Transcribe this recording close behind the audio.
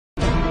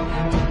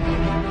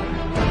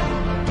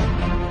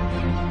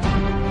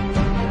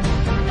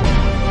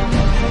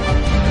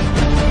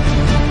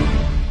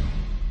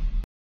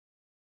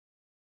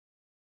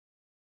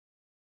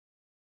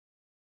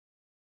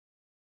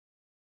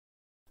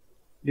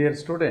Dear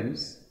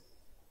students,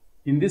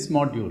 in this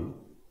module,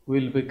 we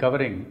will be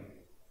covering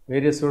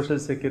various social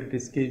security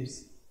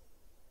schemes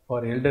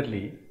for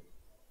elderly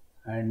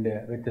and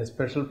with a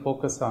special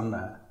focus on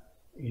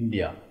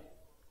India.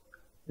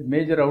 The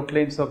major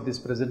outlines of this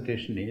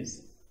presentation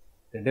is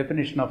the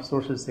definition of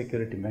social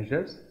security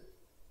measures,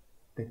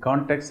 the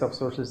context of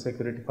social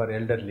security for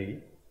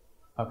elderly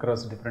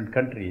across different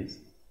countries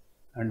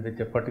and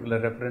with a particular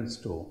reference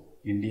to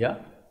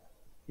India,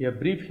 a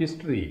brief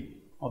history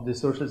of the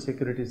social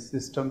security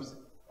systems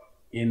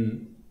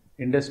in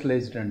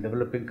industrialized and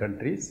developing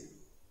countries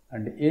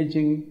and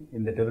aging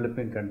in the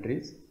developing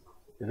countries,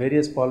 the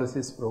various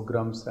policies,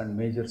 programs and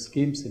major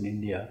schemes in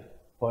India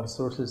for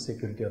social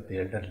security of the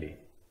elderly.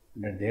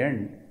 And at the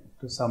end,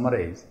 to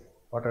summarize,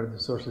 what are the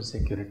social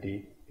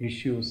security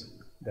issues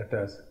that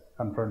are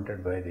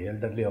confronted by the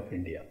elderly of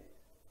India.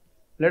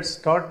 Let's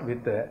start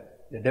with the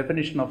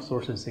definition of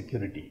social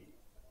security.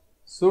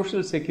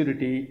 Social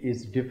security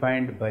is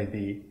defined by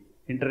the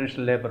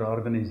International Labour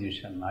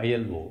Organization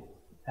 (ILO)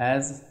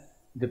 as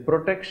the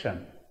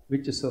protection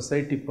which a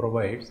society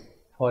provides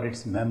for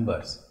its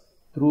members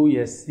through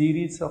a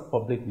series of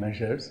public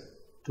measures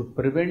to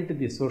prevent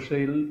the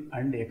social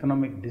and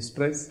economic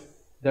distress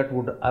that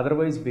would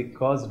otherwise be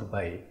caused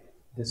by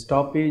the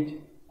stoppage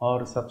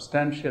or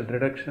substantial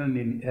reduction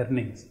in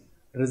earnings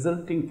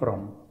resulting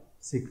from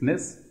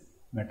sickness,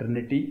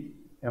 maternity,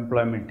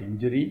 employment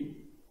injury,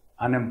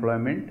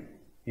 unemployment,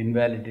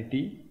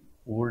 invalidity,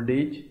 old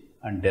age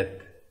and death,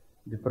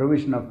 the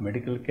provision of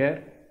medical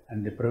care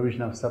and the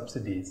provision of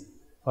subsidies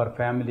for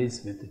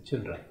families with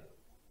children.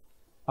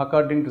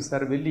 According to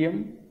Sir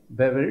William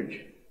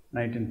Beveridge,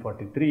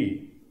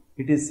 1943,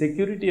 it is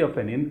security of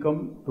an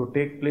income to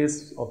take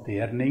place of the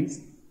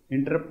earnings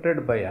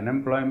interrupted by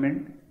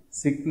unemployment,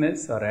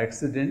 sickness or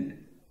accident,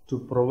 to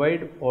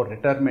provide for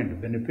retirement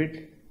benefit,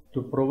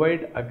 to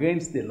provide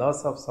against the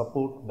loss of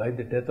support by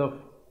the death of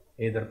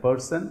either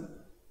person,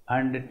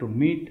 and to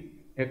meet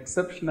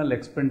exceptional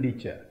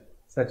expenditure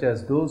such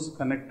as those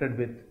connected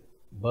with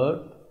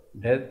birth,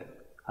 death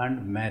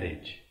and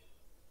marriage.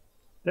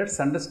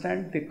 Let's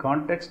understand the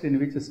context in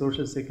which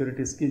social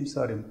security schemes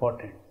are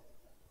important.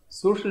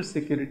 Social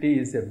security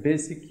is a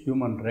basic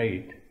human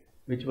right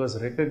which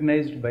was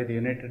recognized by the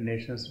United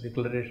Nations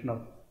Declaration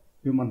of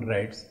Human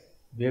Rights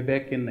way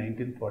back in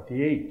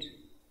 1948.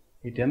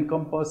 It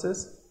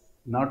encompasses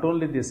not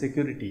only the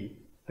security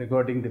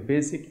regarding the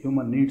basic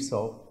human needs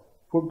of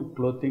food,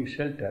 clothing,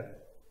 shelter,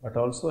 but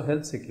also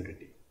health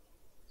security.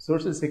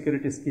 Social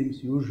security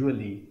schemes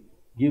usually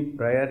give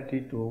priority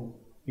to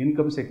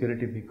income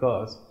security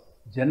because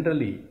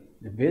generally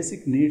the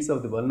basic needs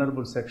of the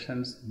vulnerable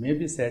sections may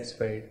be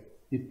satisfied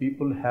if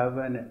people have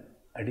an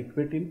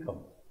adequate income.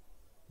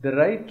 The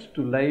right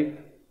to life,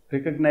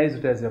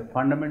 recognized as a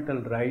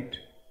fundamental right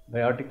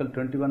by Article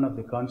 21 of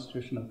the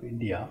Constitution of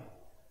India,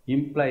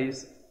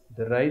 implies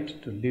the right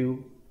to live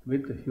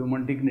with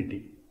human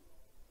dignity.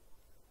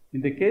 In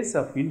the case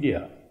of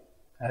India,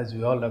 as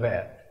we all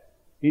aware,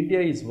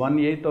 India is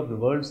 1/8 of the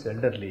world's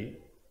elderly.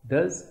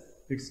 Thus,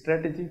 its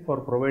strategy for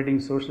providing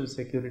social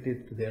security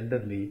to the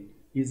elderly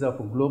is of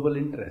global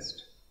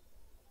interest.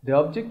 The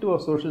objective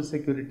of social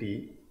security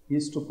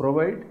is to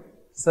provide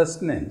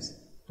sustenance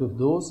to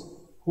those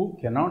who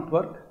cannot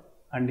work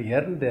and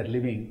earn their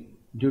living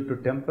due to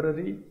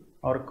temporary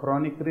or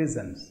chronic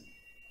reasons.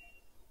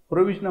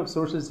 Provision of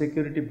social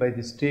security by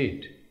the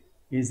state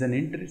is an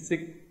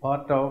intrinsic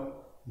part of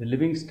the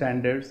living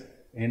standards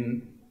in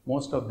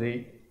most of the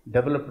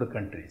developed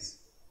countries.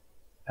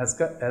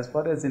 As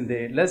far as in the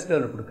less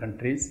developed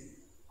countries,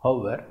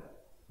 however,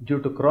 due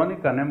to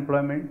chronic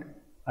unemployment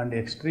and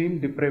extreme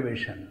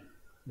deprivation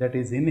that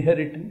is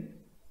inherent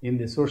in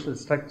the social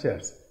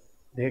structures,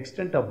 the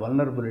extent of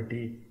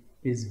vulnerability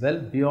is well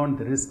beyond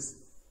the risks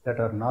that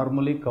are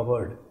normally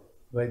covered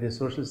by the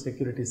social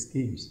security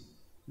schemes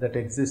that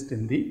exist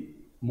in the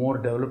more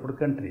developed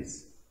countries.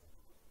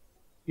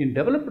 In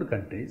developed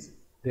countries,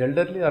 the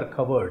elderly are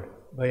covered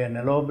by an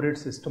elaborate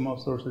system of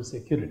social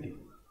security.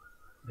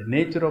 The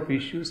nature of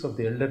issues of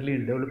the elderly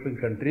in developing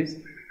countries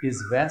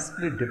is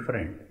vastly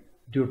different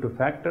due to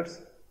factors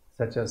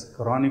such as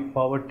chronic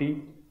poverty,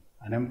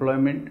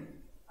 unemployment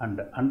and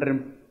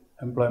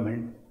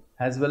underemployment,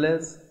 as well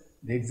as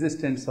the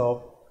existence of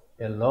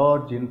a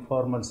large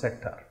informal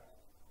sector.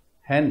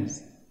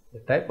 Hence, the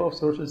type of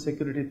social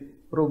security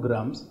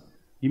programs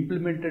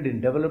implemented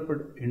in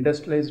developed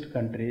industrialized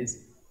countries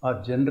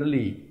are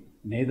generally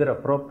neither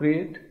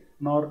appropriate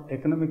nor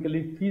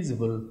economically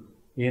feasible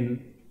in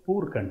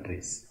poor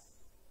countries.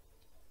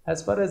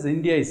 As far as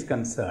India is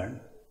concerned,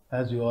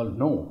 as you all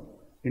know,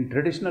 in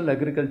traditional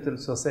agricultural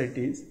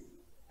societies,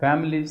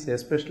 families,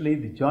 especially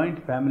the joint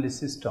family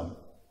system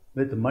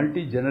with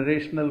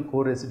multi-generational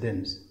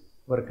co-residence,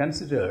 were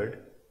considered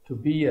to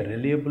be a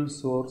reliable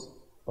source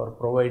for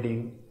providing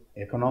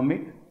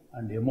economic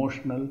and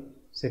emotional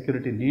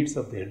security needs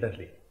of the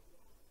elderly.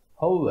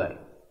 However,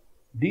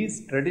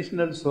 these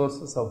traditional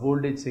sources of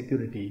old age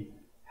security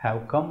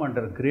have come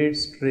under great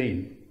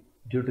strain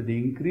due to the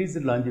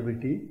increased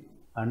longevity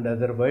and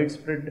other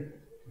widespread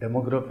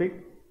demographic,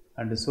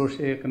 and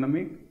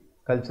socio-economic,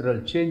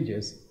 cultural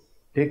changes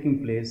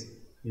taking place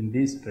in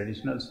these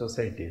traditional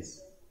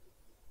societies.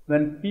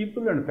 When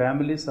people and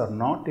families are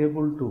not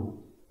able to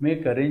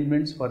make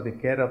arrangements for the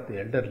care of the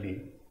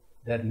elderly,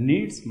 their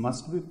needs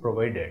must be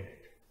provided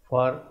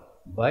for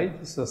by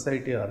the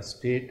society or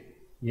state,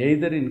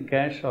 either in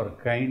cash or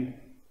kind,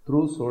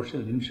 through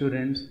social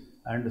insurance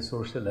and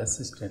social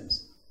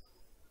assistance.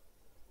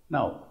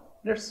 Now,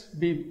 let's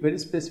be very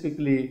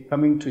specifically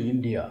coming to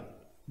India.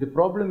 The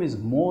problem is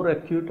more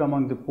acute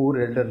among the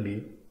poor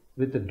elderly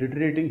with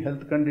deteriorating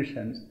health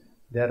conditions.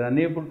 They are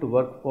unable to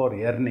work for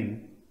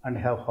earning and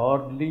have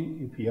hardly,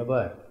 if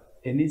ever,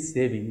 any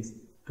savings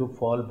to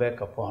fall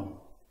back upon.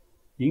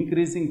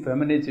 Increasing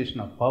feminization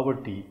of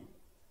poverty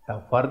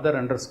have further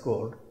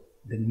underscored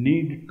the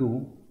need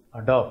to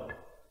adopt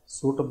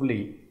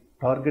suitably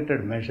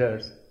targeted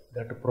measures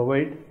that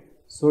provide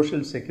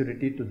social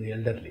security to the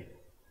elderly.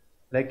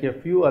 Like a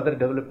few other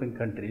developing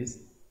countries,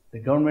 the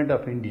Government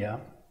of India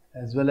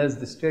as well as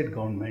the state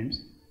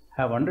governments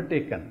have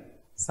undertaken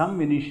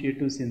some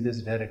initiatives in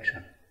this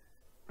direction.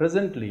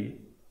 Presently,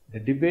 the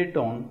debate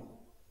on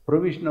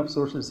provision of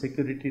social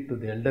security to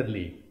the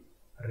elderly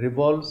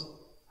revolves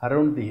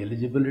around the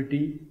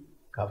eligibility,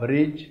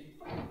 coverage,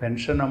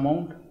 pension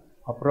amount,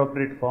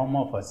 appropriate form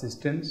of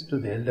assistance to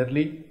the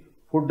elderly,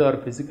 food or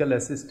physical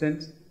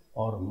assistance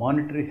or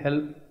monetary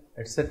help,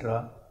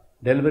 etc.,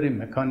 delivery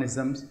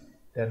mechanisms,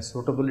 their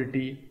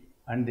suitability,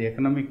 and the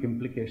economic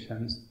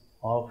implications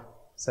of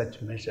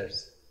such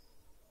measures.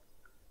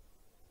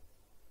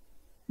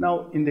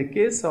 Now, in the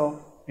case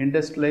of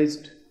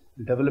industrialized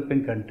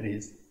developing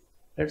countries,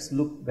 let's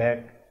look back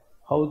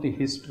how the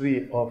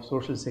history of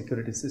social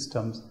security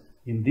systems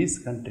in these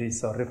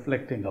countries are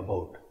reflecting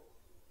about.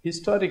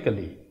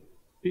 Historically,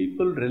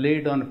 people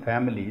relied on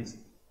families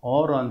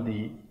or on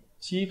the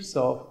chiefs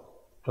of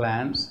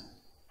clans,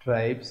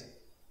 tribes,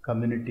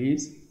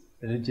 communities,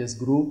 religious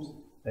groups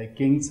like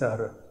kings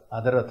or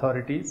other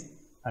authorities,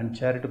 and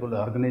charitable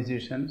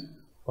organizations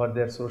for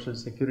their social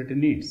security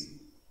needs.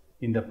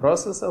 In the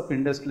process of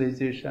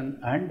industrialization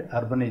and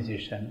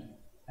urbanization,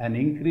 an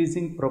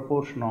increasing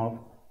proportion of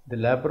the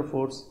labor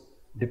force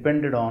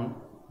depended on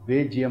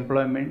wage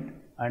employment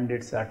and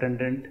its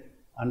attendant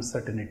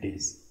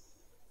uncertainties.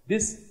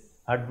 This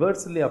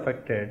adversely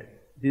affected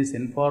these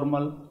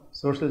informal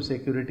social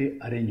security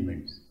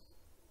arrangements.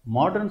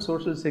 Modern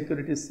social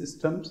security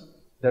systems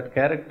that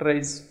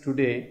characterize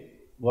today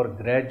were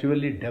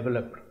gradually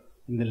developed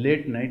in the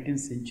late 19th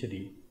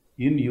century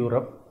in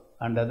Europe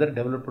and other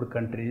developed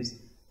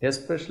countries,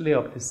 especially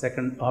after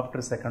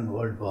Second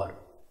World War.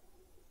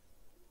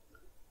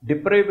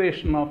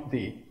 Deprivation of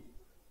the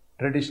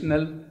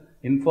traditional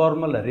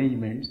informal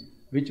arrangements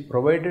which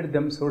provided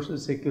them social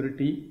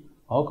security,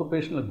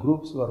 occupational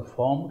groups were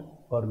formed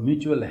for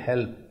mutual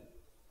help.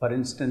 For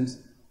instance,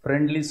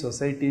 friendly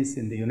societies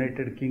in the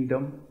United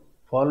Kingdom,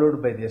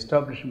 followed by the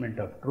establishment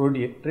of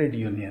trade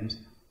unions,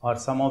 are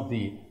some of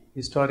the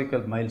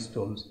historical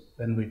milestones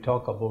when we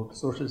talk about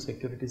social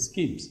security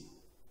schemes.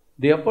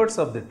 The efforts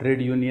of the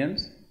trade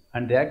unions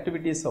and the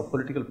activities of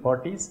political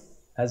parties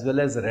as well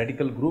as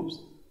radical groups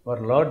were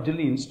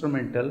largely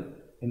instrumental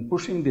in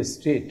pushing the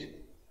state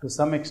to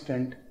some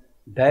extent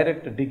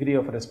direct degree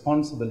of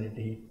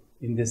responsibility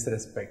in this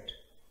respect.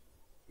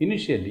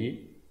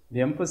 Initially,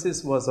 the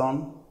emphasis was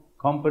on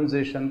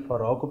compensation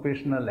for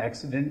occupational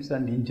accidents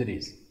and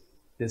injuries.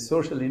 The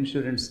social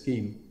insurance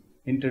scheme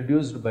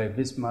introduced by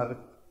Bismarck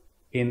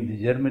in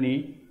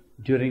Germany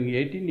during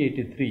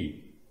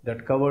 1883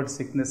 that covered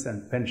sickness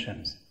and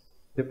pensions.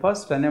 The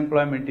first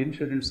unemployment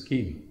insurance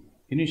scheme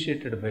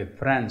initiated by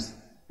France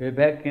way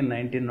back in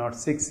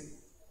 1906,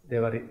 they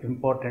were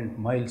important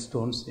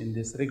milestones in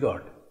this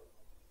regard.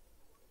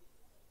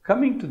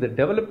 Coming to the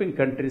developing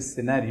countries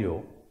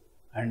scenario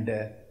and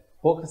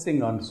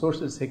focusing on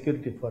social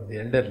security for the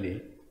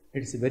elderly,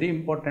 it's very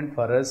important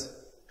for us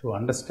to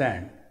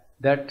understand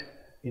that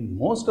in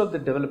most of the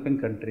developing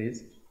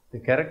countries, the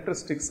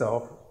characteristics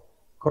of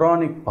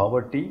chronic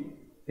poverty,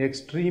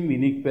 extreme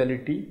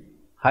inequality,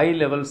 high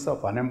levels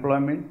of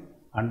unemployment,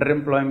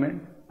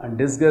 underemployment, and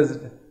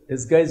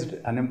disguised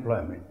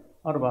unemployment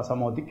are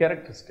some of the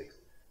characteristics.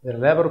 The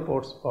labor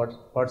force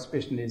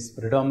participation is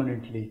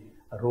predominantly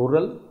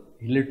rural,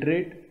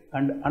 illiterate,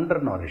 and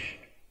undernourished.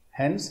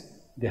 Hence,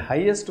 the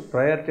highest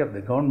priority of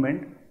the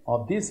government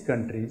of these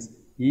countries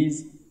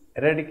is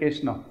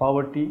eradication of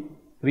poverty,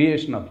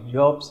 creation of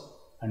jobs,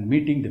 and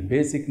meeting the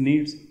basic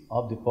needs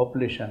of the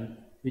population,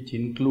 which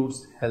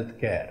includes health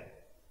care.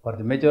 For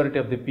the majority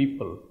of the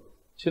people,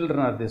 children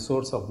are the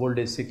source of old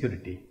age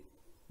security.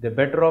 They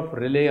better off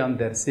rely on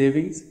their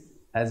savings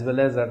as well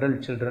as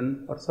adult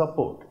children for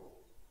support.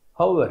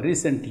 However,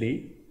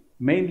 recently,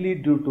 mainly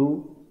due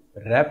to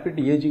rapid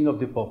aging of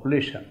the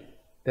population,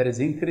 there is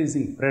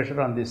increasing pressure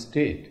on the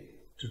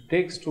state to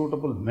take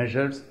suitable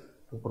measures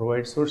to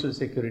provide social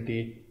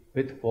security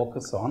with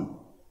focus on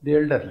the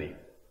elderly.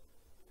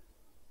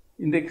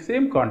 In the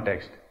same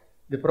context,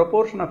 the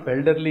proportion of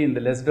elderly in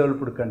the less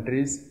developed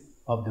countries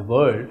of the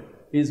world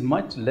is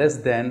much less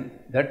than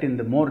that in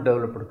the more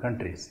developed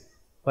countries.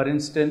 For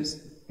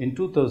instance, in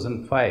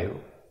 2005,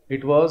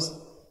 it was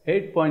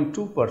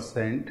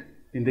 8.2%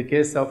 in the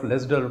case of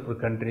less developed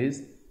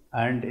countries,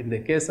 and in the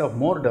case of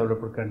more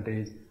developed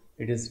countries,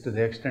 it is to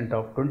the extent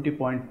of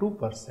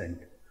 20.2%.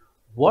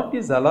 What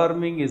is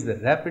alarming is the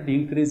rapid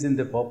increase in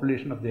the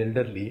population of the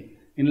elderly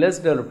in less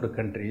developed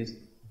countries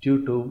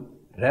due to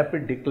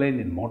rapid decline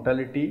in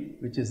mortality,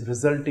 which is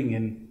resulting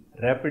in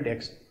rapid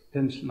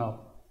extension of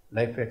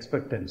life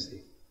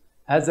expectancy.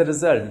 As a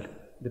result,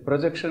 the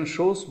projection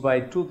shows by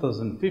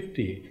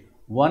 2050,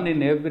 1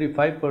 in every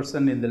 5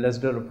 persons in the less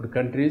developed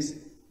countries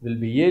will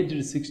be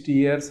aged 60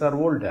 years or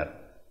older.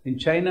 In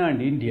China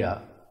and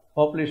India,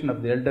 population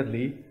of the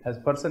elderly as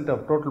percent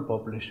of total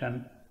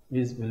population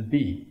will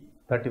be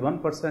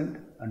 31%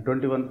 and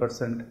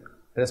 21%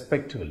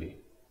 respectively,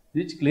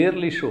 which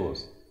clearly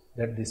shows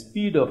that the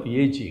speed of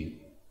aging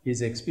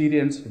is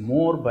experienced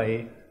more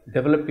by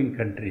developing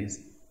countries,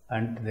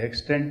 and to the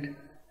extent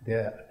the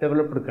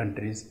developed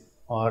countries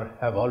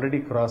have already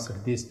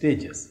crossed these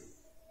stages.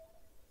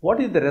 What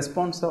is the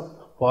response of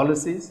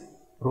policies,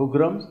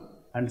 programs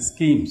and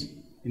schemes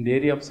in the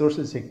area of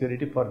social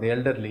security for the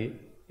elderly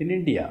in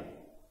India?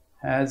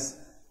 As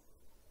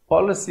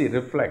policy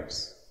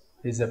reflects,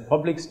 is a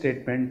public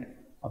statement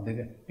of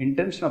the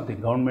intention of the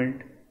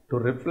government to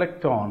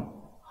reflect on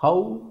how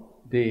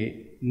the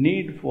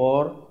need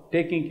for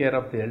taking care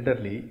of the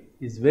elderly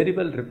is very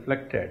well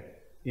reflected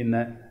in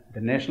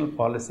the national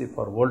policy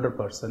for older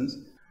persons.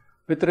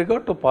 With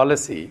regard to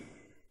policy,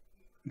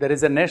 there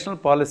is a national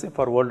policy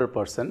for older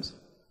persons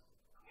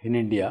in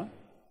India,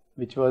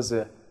 which was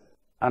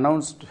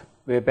announced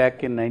way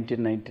back in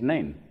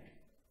 1999.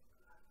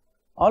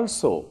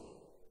 Also,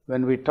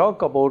 when we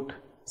talk about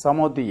some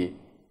of the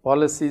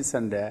policies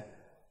and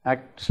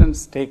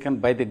actions taken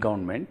by the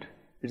government,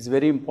 it is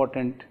very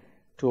important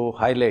to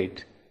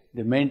highlight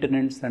the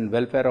Maintenance and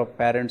Welfare of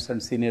Parents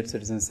and Senior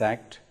Citizens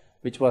Act,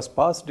 which was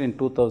passed in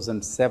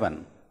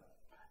 2007.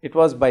 It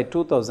was by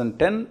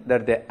 2010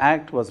 that the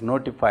Act was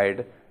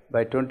notified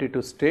by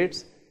 22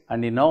 states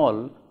and in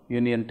all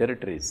union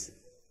territories.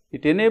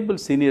 It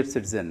enables senior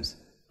citizens,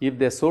 if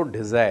they so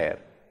desire,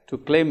 to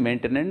claim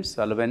maintenance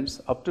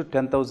allowance up to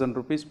 10,000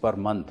 rupees per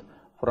month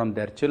from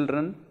their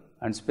children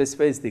and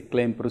specifies the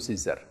claim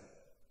procedure.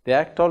 The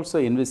Act also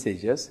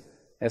envisages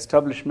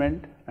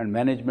establishment and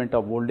management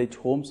of old age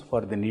homes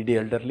for the needy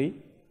elderly,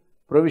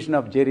 provision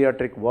of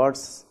geriatric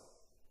wards,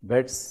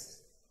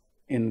 beds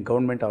in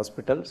government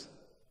hospitals,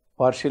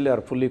 partially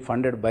or fully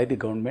funded by the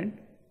government,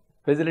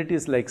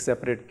 facilities like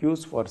separate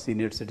queues for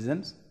senior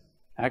citizens,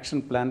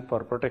 action plan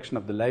for protection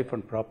of the life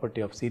and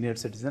property of senior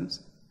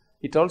citizens.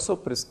 It also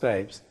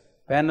prescribes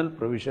penal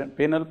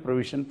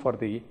provision for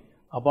the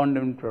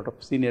abandonment of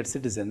senior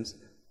citizens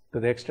to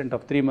the extent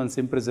of 3 months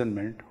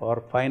imprisonment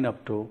or fine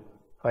up to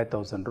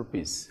 5,000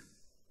 rupees.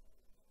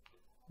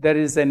 There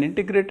is an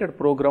integrated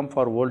program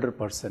for older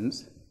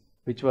persons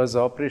which was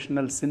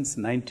operational since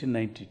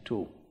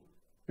 1992.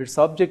 Its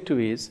objective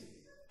is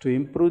to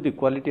improve the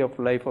quality of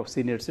life of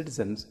senior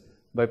citizens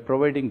by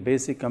providing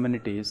basic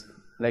amenities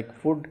like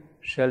food,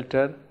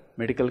 shelter,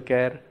 medical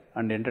care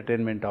and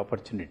entertainment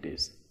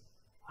opportunities.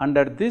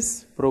 Under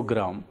this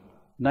program,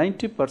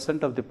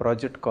 90% of the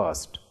project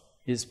cost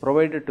is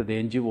provided to the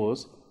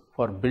NGOs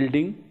for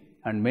building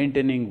and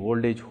maintaining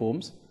old age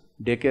homes,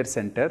 daycare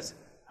centers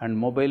and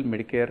mobile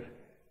Medicare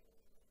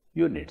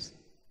units.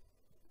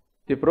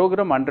 The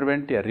program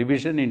underwent a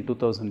revision in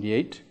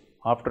 2008,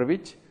 after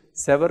which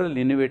several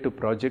innovative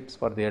projects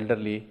for the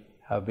elderly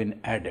have been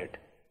added,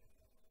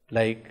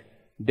 like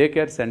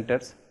daycare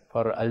centers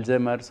for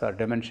Alzheimer's or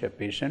dementia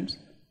patients,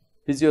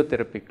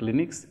 physiotherapy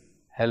clinics,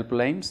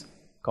 helplines,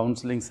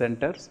 counseling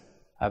centers,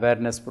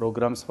 awareness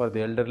programs for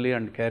the elderly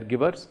and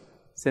caregivers,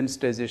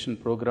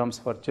 sensitization programs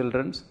for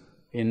children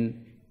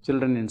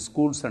in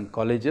schools and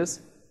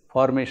colleges,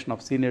 formation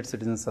of senior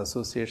citizens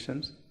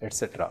associations,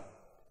 etc.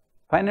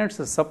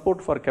 Financial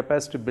support for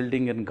capacity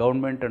building in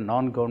government and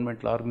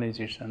non-governmental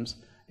organizations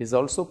is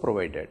also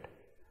provided.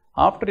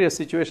 After a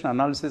situation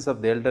analysis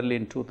of the elderly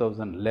in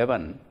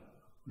 2011,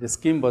 the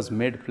scheme was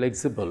made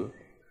flexible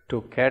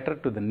to cater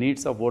to the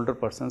needs of older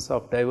persons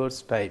of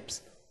diverse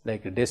types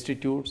like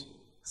destitutes,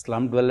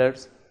 slum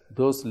dwellers,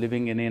 those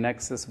living in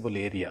inaccessible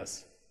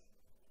areas.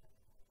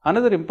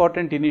 Another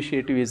important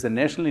initiative is the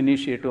National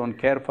Initiative on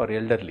Care for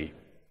Elderly.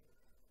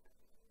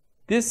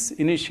 This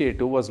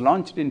initiative was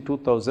launched in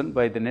 2000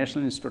 by the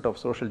National Institute of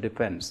Social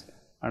Defense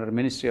under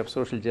Ministry of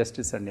Social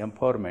Justice and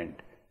Empowerment,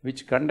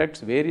 which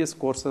conducts various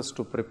courses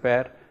to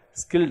prepare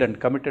skilled and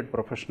committed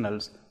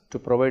professionals to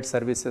provide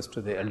services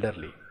to the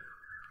elderly.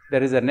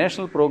 There is a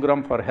national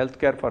program for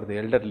healthcare for the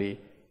elderly,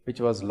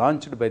 which was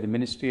launched by the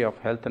Ministry of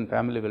Health and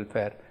Family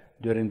Welfare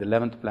during the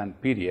 11th plan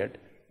period,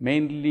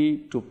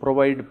 mainly to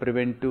provide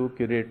preventive,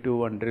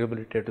 curative and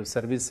rehabilitative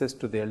services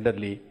to the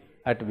elderly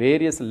at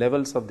various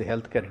levels of the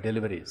healthcare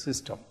delivery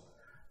system.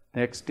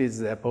 Next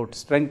is about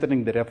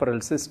strengthening the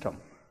referral system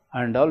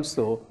and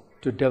also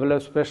to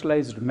develop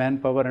specialized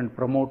manpower and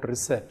promote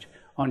research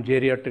on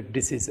geriatric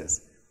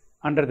diseases.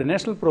 Under the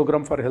National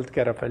Program for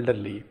Healthcare of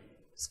Elderly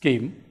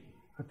scheme,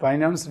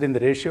 financed in the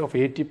ratio of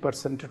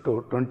 80% to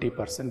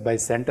 20% by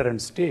center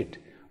and state.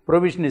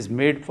 Provision is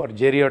made for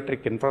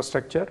geriatric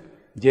infrastructure,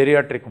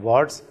 geriatric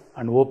wards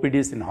and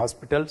OPDs in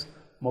hospitals,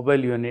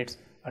 mobile units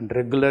and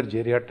regular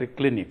geriatric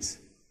clinics.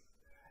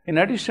 In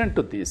addition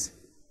to this,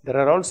 there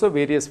are also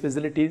various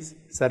facilities,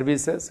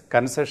 services,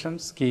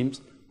 concessions,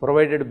 schemes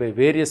provided by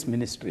various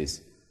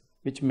ministries,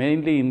 which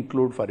mainly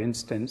include, for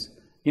instance,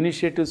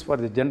 initiatives for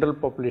the general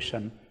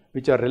population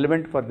which are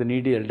relevant for the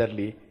needy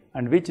elderly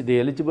and which the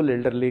eligible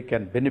elderly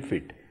can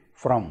benefit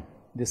from.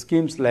 The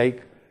schemes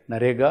like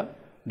Narega,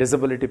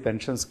 disability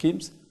pension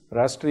schemes,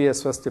 Rashtriya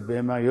Swasthya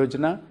Bima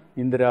Yojana,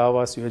 Indira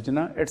Awas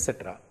Yojana,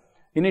 etc.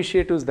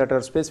 Initiatives that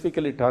are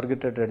specifically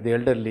targeted at the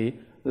elderly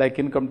like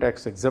income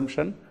tax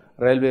exemption,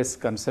 railways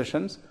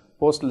concessions,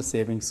 postal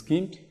savings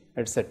schemes,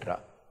 etc.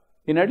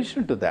 In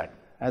addition to that,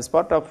 as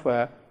part of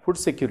food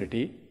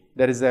security,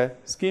 there is a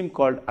scheme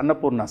called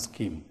Annapurna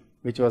scheme,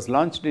 which was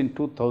launched in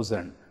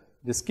 2000.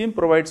 The scheme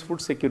provides food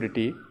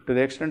security to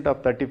the extent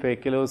of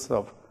 35 kilos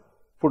of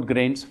food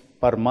grains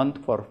per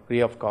month for free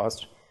of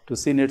cost to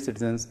senior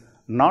citizens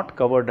not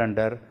covered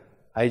under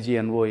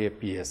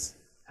IGNOAPS.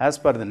 As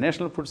per the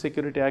National Food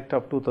Security Act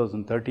of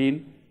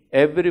 2013,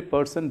 every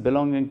person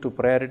belonging to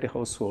priority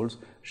households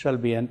shall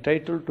be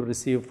entitled to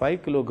receive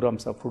 5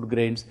 kilograms of food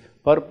grains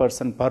per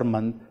person per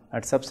month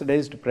at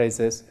subsidized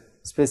prices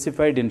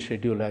specified in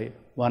Schedule I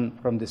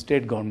from the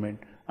state government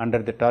under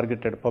the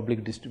targeted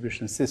public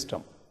distribution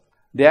system.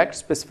 The Act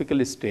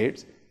specifically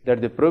states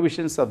that the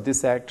provisions of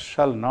this Act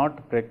shall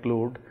not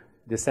preclude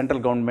the central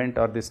government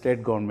or the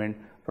state government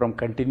from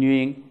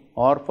continuing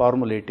or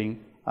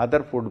formulating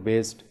other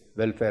food-based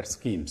welfare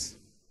schemes.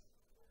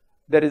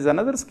 There is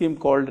another scheme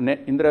called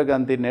Indira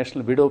Gandhi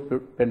National Widow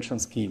Pension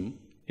Scheme,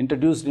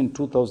 introduced in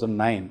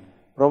 2009,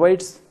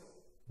 provides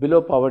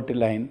below poverty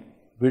line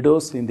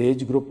widows in the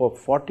age group of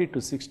 40 to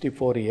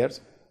 64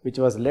 years, which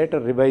was later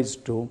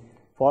revised to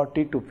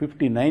 40 to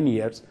 59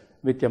 years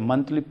with a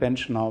monthly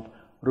pension of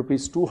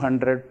Rs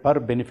 200 per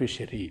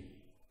beneficiary.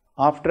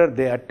 After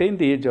they attain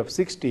the age of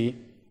 60,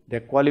 they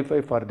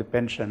qualify for the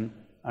pension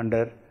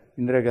under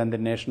Indira Gandhi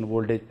National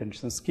Old Age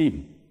Pension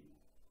Scheme.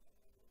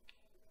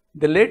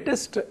 The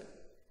latest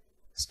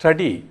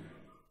study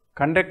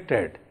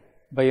conducted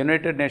by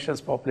United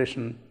Nations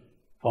Population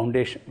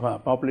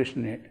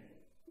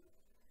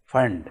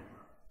Fund,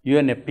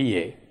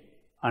 UNFPA,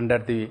 under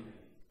the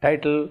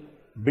title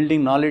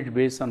Building Knowledge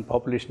Base on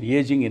Population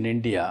Aging in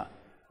India,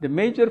 the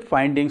major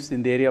findings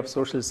in the area of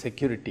social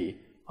security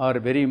are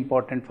very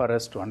important for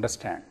us to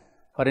understand.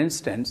 For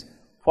instance,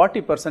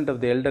 40%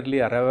 of the elderly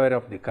are aware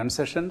of the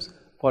concessions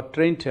for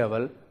train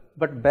travel,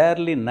 but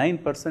barely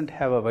 9%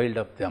 have availed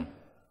of them.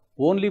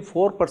 Only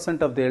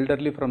 4% of the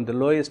elderly from the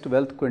lowest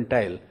wealth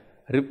quintile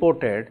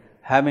reported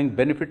having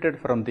benefited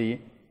from the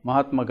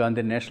Mahatma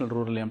Gandhi National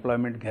Rural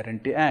Employment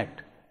Guarantee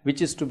Act,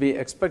 which is to be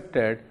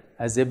expected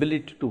as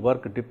ability to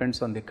work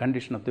depends on the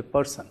condition of the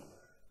person.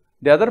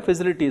 The other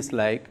facilities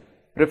like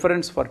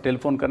preference for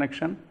telephone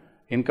connection,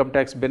 income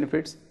tax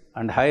benefits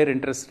and higher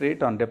interest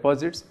rate on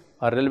deposits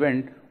are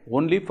relevant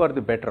only for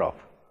the better off.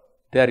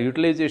 Their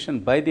utilization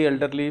by the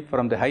elderly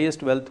from the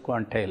highest wealth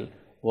quintile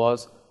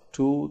was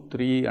 2,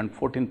 3 and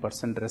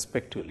 14%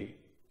 respectively.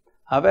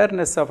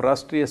 Awareness of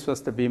Rashtriya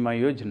Swasthya Bima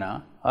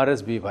Yojana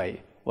RSBY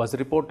was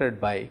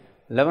reported by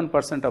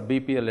 11% of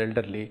BPL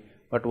elderly,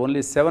 but only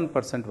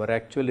 7% were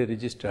actually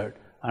registered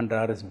under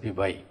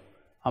RSBY.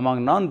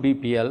 Among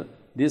non-BPL,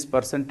 these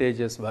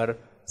percentages were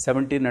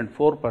 17 and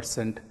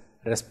 4%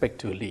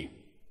 respectively.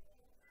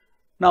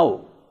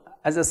 Now,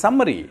 as a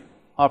summary,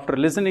 after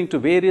listening to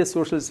various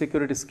social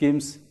security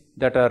schemes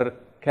that are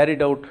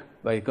carried out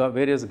by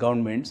various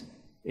governments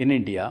in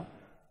India,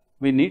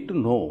 we need to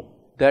know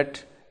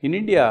that in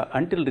India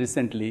until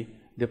recently,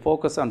 the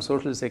focus on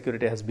social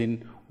security has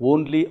been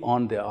only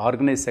on the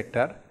organized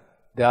sector.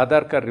 The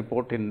Aadhaar Card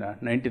report in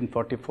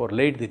 1944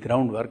 laid the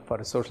groundwork for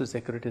a social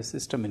security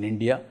system in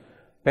India.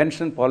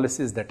 Pension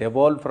policies that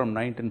evolved from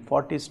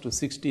 1940s to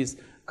 60s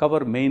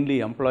cover mainly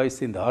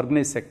employees in the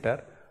organized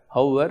sector.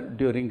 However,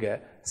 during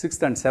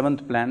 6th and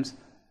 7th plans,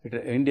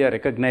 India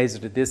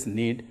recognized this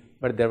need,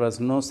 but there was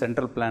no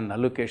central plan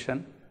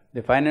allocation.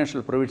 The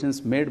financial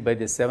provisions made by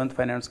the 7th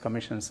Finance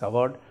Commission's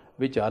award,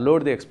 which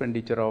allowed the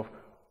expenditure of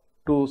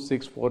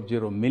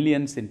 2640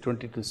 millions in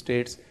 22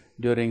 states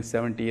during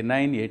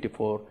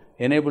 79-84,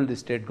 enabled the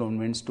state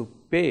governments to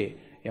pay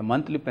a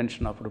monthly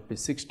pension of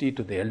 ₹60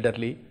 to the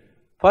elderly.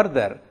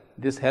 Further,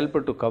 this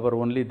helped to cover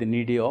only the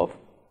needy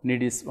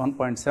is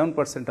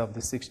 1.7% of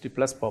the 60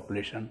 plus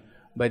population.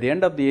 By the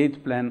end of the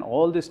 8th plan,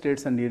 all the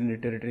states and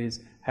union territories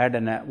had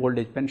an old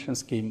age pension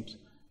schemes.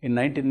 In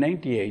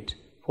 1998,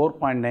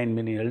 4.9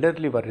 million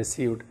elderly were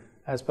received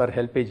as per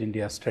Helpage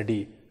India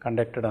study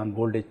conducted on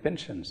old age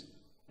pensions.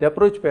 The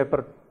approach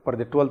paper for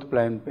the 12th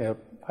plan,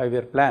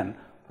 5-year plan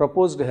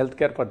proposed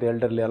healthcare for the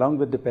elderly along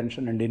with the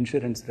pension and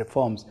insurance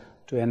reforms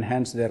to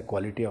enhance their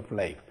quality of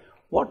life.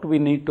 What we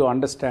need to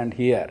understand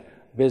here,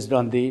 based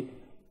on the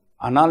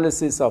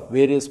analysis of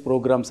various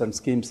programs and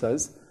schemes,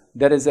 is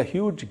there is a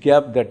huge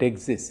gap that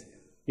exists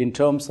in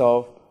terms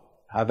of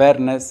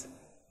awareness,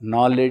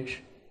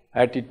 knowledge,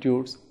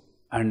 attitudes,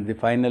 and the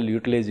final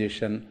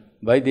utilization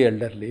by the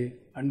elderly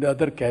and the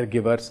other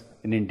caregivers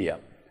in India.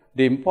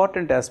 The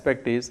important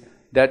aspect is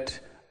that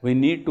we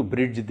need to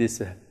bridge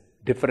this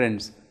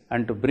difference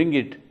and to bring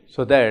it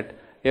so that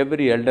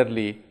every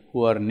elderly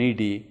who are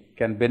needy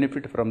can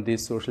benefit from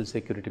these social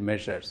security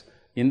measures.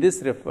 In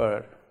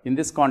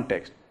this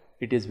context,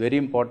 it is very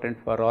important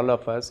for all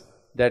of us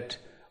that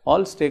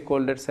all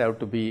stakeholders have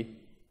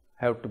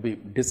to be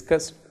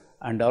discussed,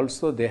 and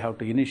also they have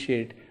to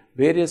initiate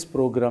various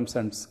programs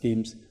and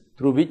schemes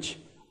through which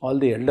all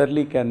the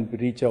elderly can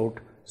reach out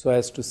so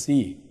as to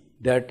see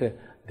that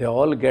they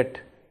all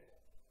get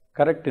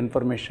correct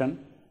information,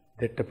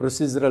 that the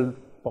procedural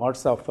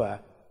parts of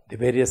the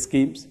various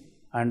schemes,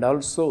 and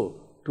also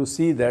to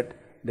see that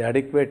the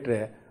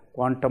adequate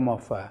quantum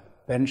of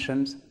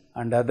pensions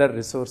and other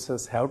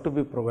resources have to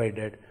be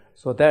provided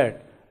so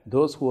that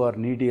those who are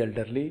needy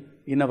elderly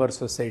in our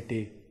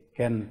society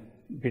can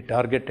be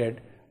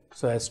targeted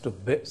so as to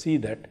see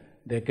that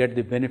they get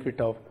the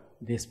benefit of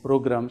these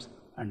programs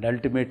and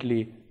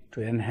ultimately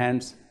to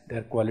enhance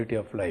their quality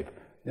of life.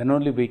 Then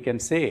only we can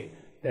say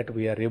that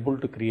we are able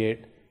to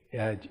create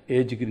an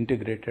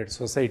age-integrated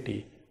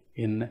society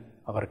in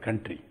our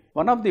country.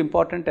 One of the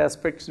important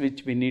aspects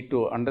which we need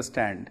to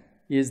understand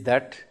is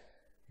that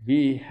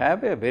we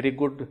have a very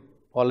good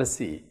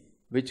policy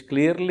which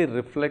clearly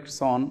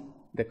reflects on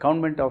the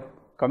commitment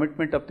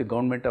of the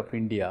Government of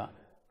India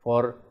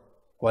for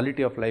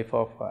quality of life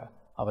of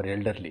our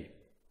elderly.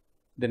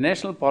 The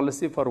National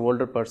Policy for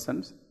Older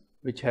Persons,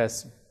 which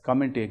has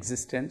come into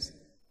existence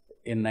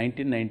in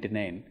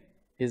 1999,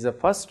 is the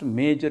first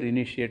major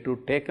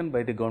initiative taken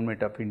by the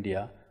Government of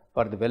India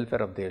for the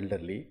welfare of the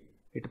elderly.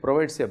 It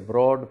provides a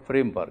broad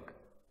framework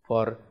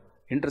for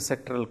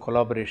intersectoral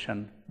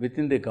collaboration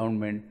within the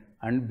government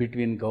and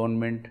between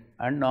government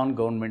and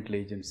non-governmental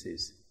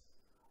agencies.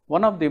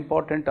 One of the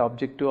important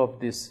objectives of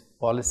this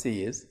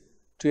policy is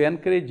to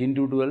encourage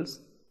individuals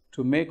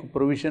to make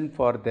provision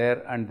for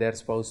their and their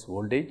spouse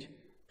old age,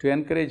 to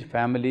encourage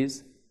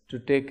families to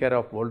take care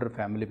of older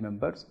family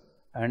members,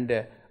 and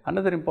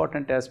another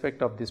important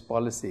aspect of this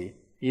policy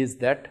is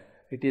that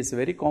it is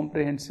very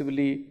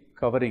comprehensively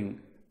covering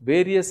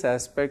various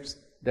aspects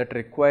that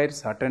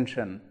requires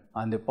attention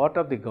on the part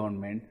of the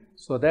government,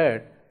 so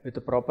that with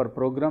the proper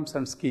programs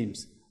and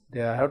schemes they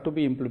have to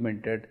be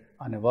implemented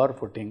on a war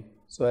footing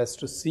so as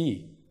to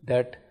see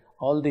that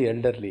all the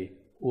elderly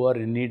who are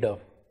in need of,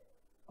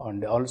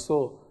 and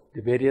also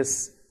the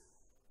various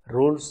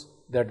roles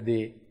that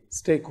the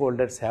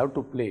stakeholders have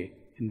to play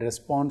in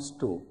response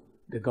to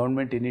the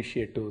government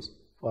initiatives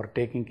for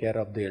taking care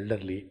of the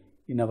elderly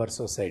in our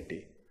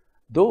society.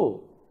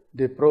 Though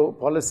the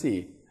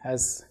policy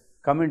has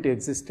come into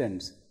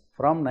existence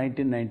from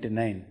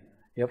 1999,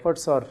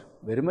 efforts are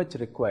very much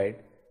required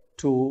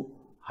to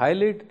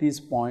highlight these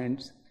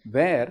points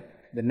where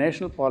the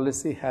national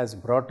policy has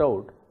brought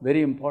out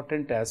very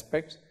important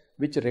aspects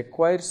which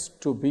requires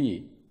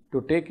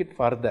to take it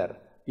further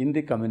in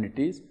the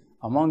communities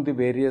among the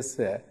various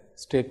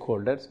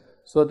stakeholders,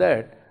 so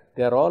that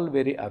they are all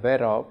very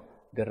aware of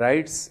the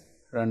rights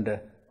and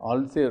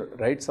all the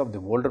rights of the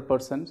older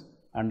persons,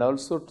 and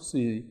also to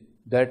see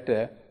that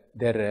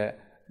their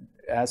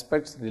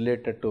aspects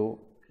related to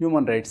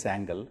human rights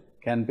angle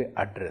can be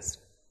addressed.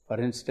 For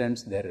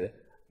instance, their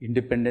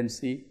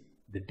independency,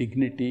 the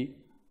dignity,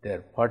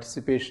 their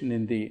participation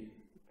in the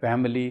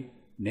family,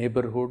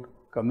 neighborhood,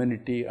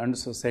 community and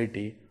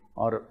society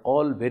are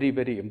all very,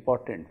 very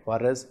important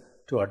for us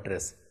to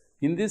address.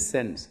 In this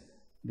sense,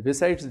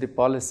 besides the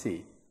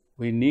policy,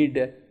 we need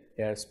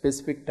a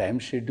specific time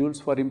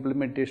schedules for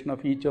implementation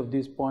of each of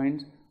these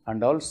points,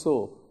 and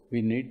also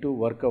we need to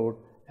work out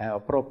an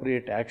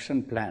appropriate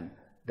action plan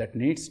that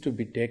needs to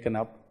be taken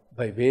up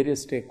by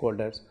various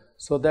stakeholders,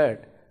 so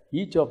that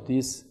each of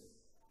these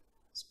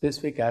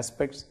specific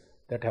aspects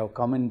that have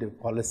come in the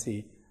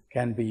policy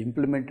can be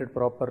implemented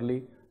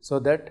properly, so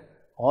that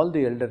all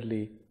the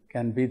elderly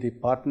can be the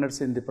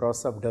partners in the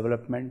process of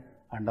development,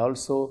 and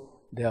also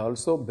they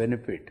also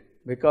benefit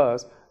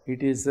because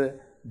it is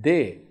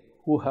they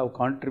who have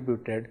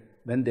contributed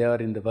when they are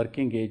in the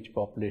working age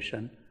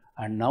population,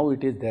 and now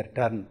it is their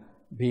turn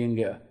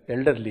being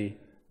elderly.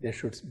 They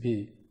should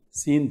be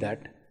seen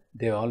that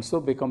they also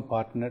become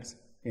partners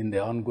in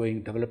the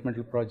ongoing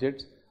developmental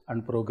projects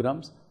and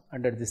programs,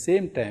 and at the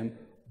same time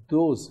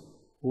those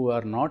who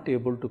are not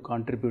able to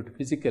contribute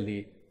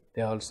physically,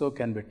 they also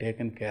can be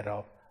taken care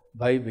of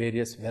by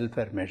various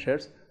welfare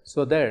measures,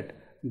 so that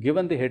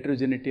given the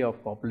heterogeneity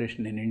of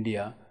population in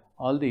India,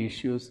 all the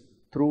issues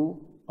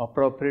through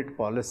appropriate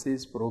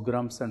policies,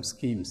 programs and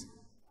schemes,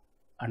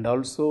 and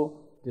also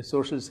the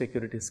social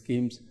security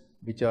schemes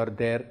which are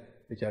there,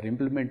 which are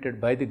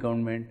implemented by the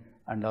government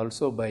and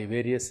also by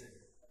various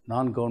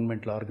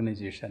non-governmental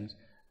organizations,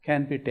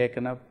 can be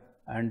taken up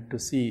and to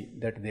see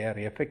that they are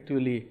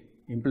effectively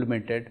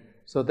implemented,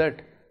 so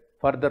that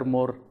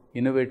furthermore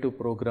innovative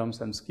programs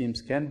and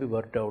schemes can be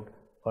worked out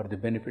for the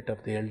benefit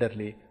of the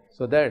elderly,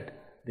 so that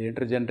the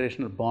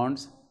intergenerational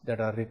bonds that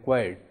are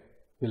required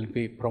will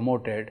be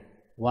promoted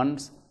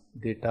once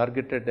the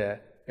targeted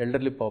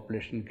elderly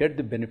population get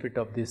the benefit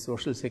of these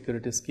social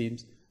security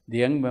schemes. The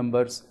young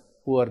members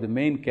who are the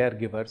main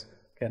caregivers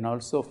can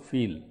also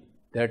feel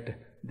that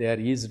they are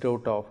eased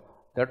out of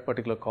that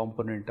particular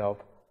component of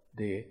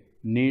the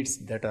needs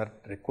that are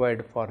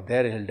required for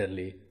their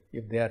elderly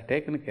if they are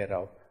taken care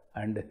of,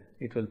 and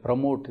it will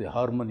promote the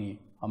harmony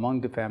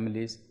among the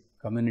families,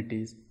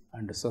 communities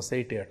and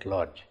society at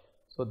large.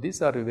 So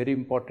these are very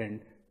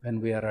important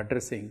when we are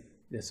addressing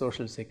the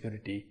social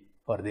security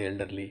for the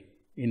elderly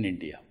in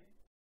India.